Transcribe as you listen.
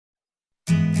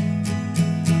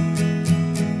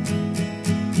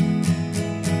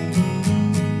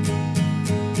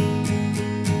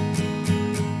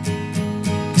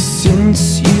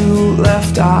Since you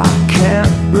left, I can't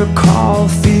recall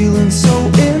feeling so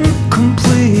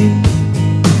incomplete.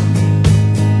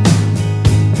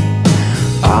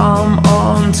 I'm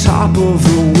on top of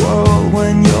the world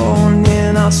when you're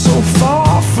near, not so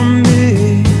far from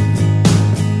me.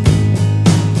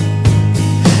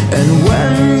 And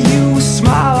when you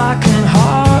smile, I can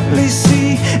hardly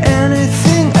see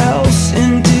anything else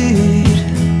indeed.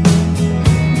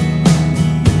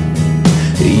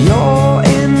 You're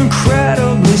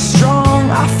incredibly strong.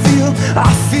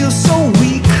 I feel so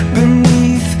weak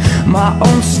beneath my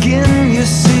own skin, you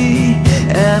see.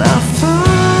 And I find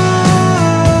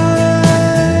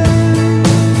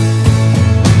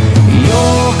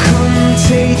you're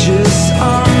contagious,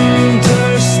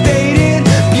 understated,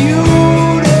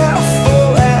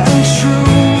 beautiful and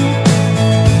true.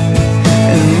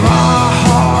 And my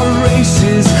heart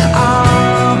races,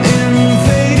 I'm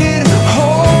invaded,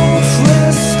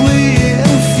 hopelessly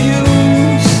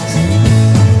infused.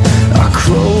 I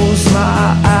close my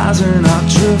eyes and I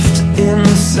drift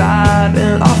inside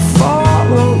and I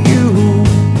follow you.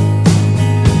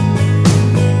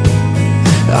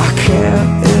 I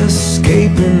can't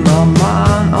escape in my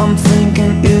mind. I'm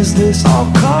thinking, is this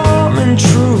all coming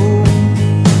true?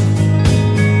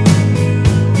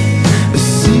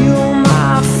 Seal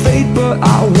my fate, but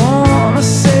I wanna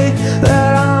say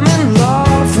that I'm in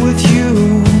love with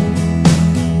you.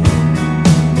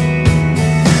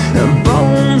 The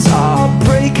bones are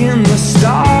breaking, the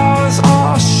stars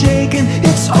are shaking.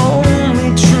 It's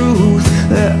only truth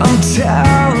that I'm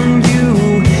telling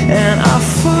you. And I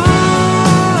find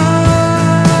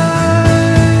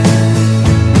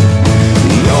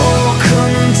you're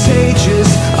contagious,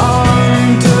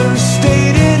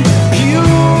 understated,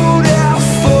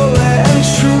 beautiful and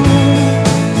true.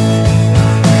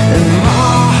 And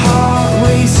my heart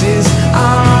races,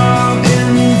 I'm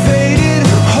invaded,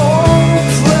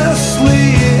 hopelessly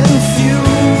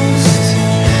infused.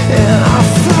 And I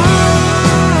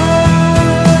find,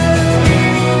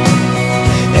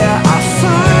 yeah, I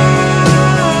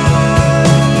find,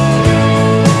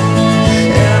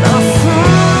 and I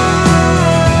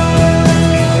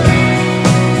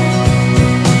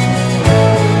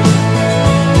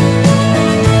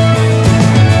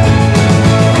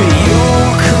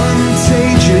you're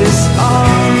contagious,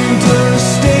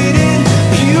 understated,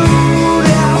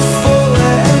 beautiful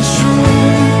and true.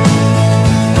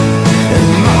 And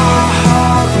my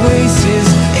heart races,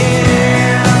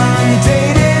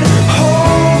 inundated,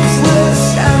 hopeless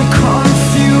and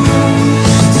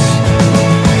confused.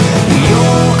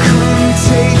 You're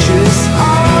contagious,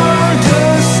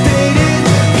 understated,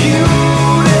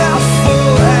 beautiful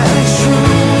and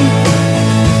true.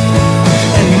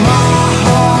 And my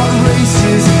heart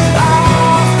races,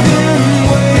 I've been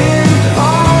waiting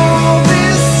all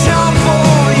this time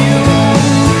for you.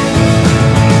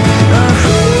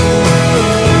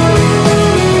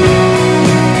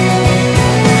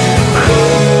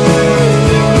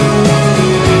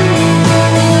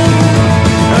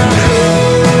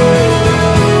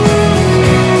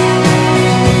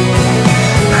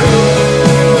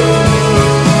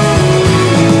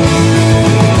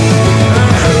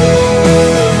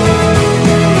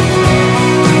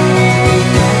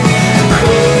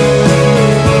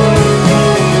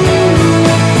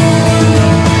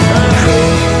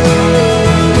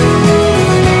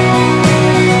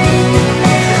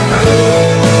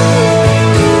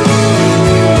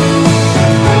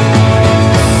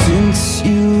 Since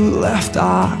you left,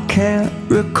 I can't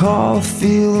recall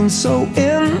feeling so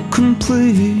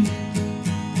incomplete.